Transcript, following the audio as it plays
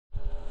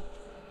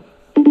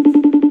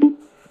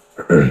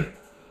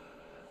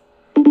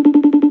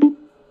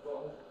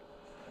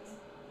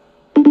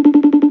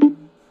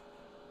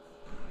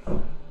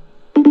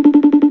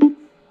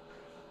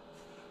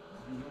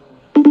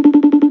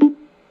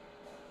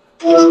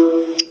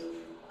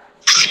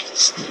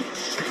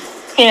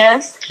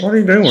Yes. What are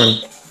you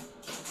doing?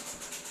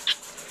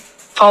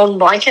 Folding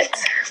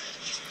blankets.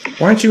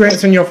 Why aren't you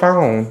answering your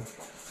phone?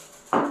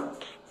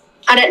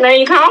 I didn't know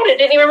you called. It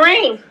didn't even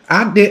ring.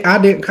 I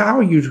didn't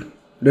call you.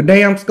 The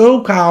damn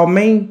school called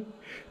me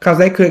because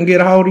they couldn't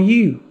get a hold of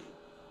you.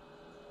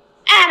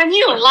 Adam,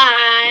 you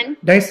lying.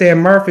 They said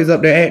Murphy's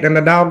up there acting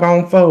a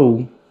doggone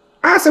fool.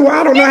 I said, well,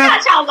 I don't know how.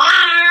 You're such a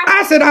liar.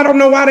 I said, I don't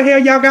know why the hell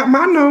y'all got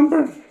my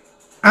number.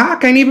 I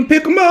can't even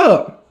pick them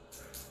up.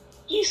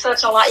 You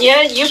such a liar.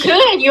 Yeah, you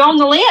could. You're on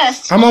the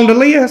list. I'm on the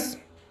list.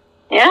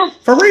 Yeah.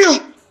 For real.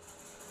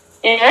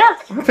 Yeah.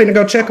 I'm finna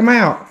go check them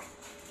out.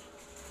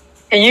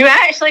 You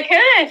actually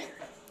could.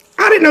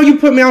 I didn't know you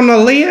put me on the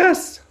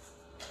list.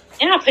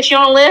 Yeah, I put you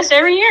on a list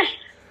every year.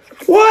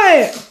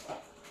 What?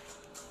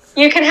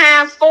 You can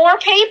have 4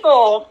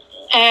 people.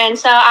 And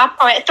so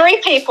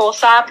 3 people.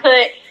 So I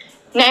put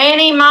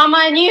Nanny,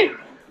 Mama, and you.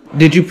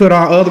 Did you put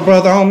our other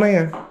brother on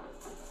there?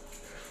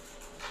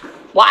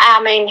 Well,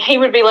 I mean, he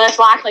would be less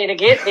likely to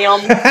get them.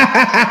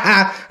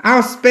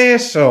 I'm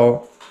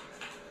special.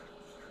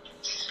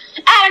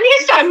 Adam,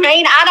 you're so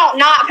mean. I don't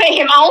not put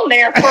him on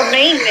there for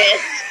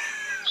meanness.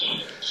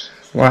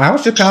 Well, I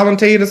was just calling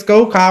to you. The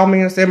school called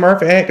me and said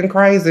Murphy acting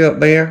crazy up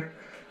there.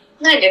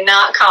 They did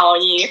not call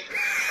you.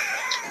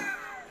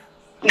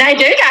 They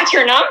do got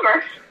your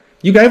number.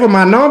 You gave them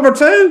my number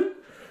too?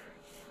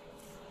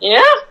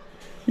 Yeah.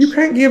 You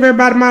can't give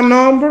everybody my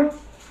number.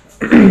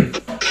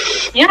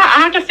 Yeah, I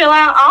have to fill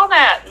out all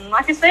that. And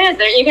like I said,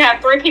 you can have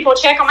 3 people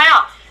check them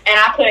out. And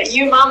I put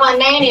you, Mama, and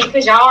Nanny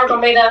because y'all are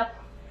going to be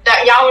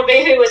y'all would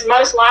be who was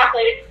most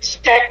likely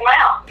to check them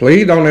out.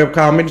 Please don't ever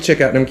call me to check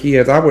out them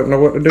kids. I wouldn't know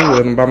what to do with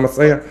them by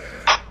myself.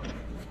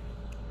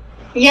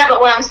 Yeah,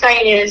 but what I'm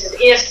saying is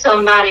if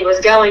somebody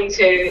was going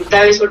to,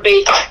 those would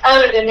be,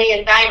 other than me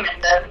and Damon,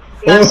 the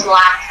most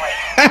likely.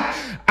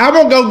 I'm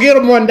going to go get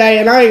them one day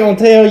and I ain't going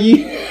to tell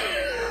you.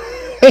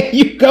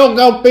 You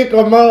go pick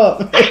them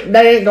up.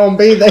 They ain't going to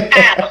be there.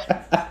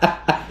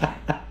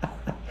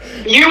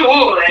 You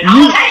would.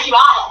 I'm going to take you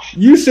off.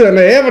 You shouldn't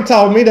have ever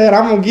told me that.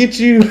 I'm going to get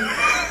you.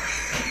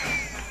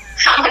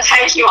 I'm going to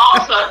take you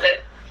off of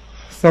it.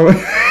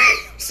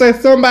 So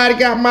somebody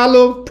got my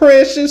little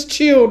precious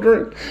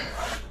children.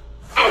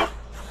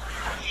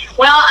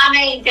 Well, I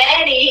mean,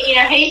 Daddy,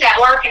 he's at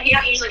work and he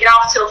don't usually get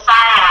off till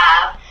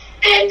 5.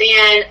 And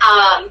then,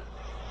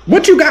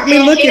 what you got me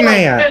looking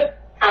at?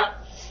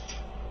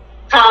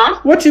 Huh?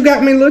 What you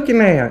got me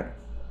looking at?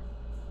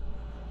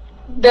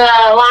 The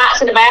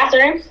lights in the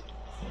bathroom.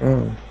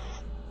 Mm.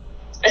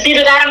 It's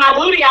either that or my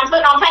booty. I'm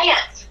putting on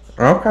pants.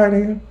 Okay,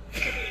 then.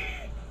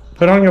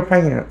 Put on your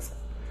pants.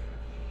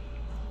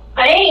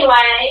 But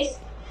anyways,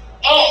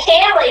 Aunt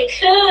Kelly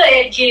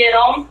could get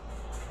them.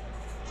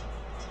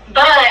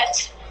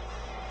 But,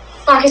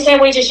 like I said,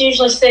 we just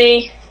usually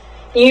see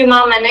you,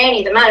 Mama, and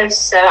Nanny the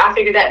most. So I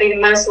figured that'd be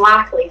the most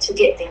likely to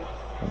get them.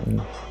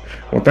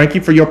 Well, thank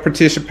you for your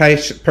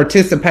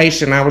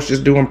participation. I was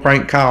just doing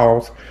prank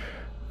calls.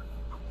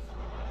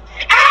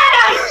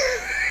 Adam!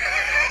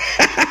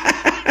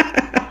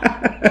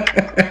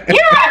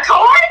 You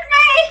recording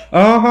me?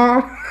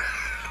 Uh-huh.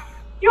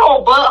 You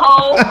old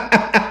butthole.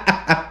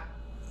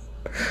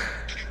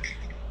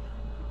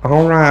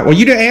 All right. Well,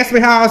 you didn't ask me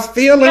how I was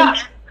feeling. Yeah.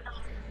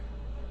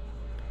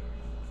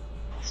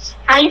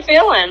 How you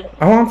feeling?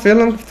 Oh, I'm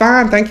feeling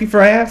fine. Thank you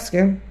for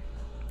asking.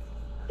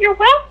 You're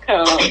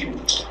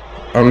welcome.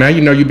 Oh, now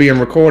you know you're being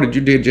recorded.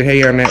 You did your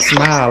hair and that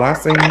smile. I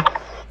seen you.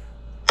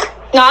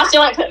 No, I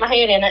still ain't put my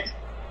head in it.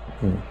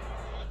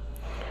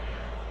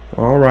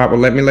 All right. Well,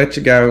 let me let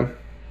you go.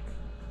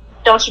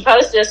 Don't you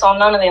post this on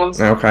none of them.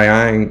 Okay,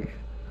 I ain't.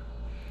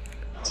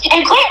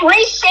 And quit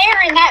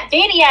resharing that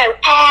video,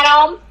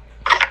 Adam.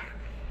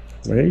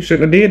 Well, you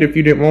shouldn't have did if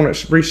you didn't want it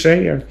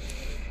reshare.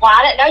 Well,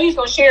 I didn't know you was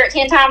going to share it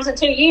 10 times in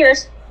 2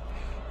 years.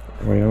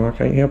 Well, I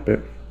can't help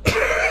it.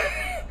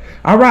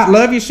 All right.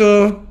 Love you,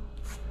 sir.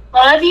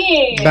 Love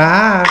you.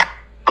 Bye.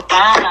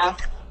 Bye.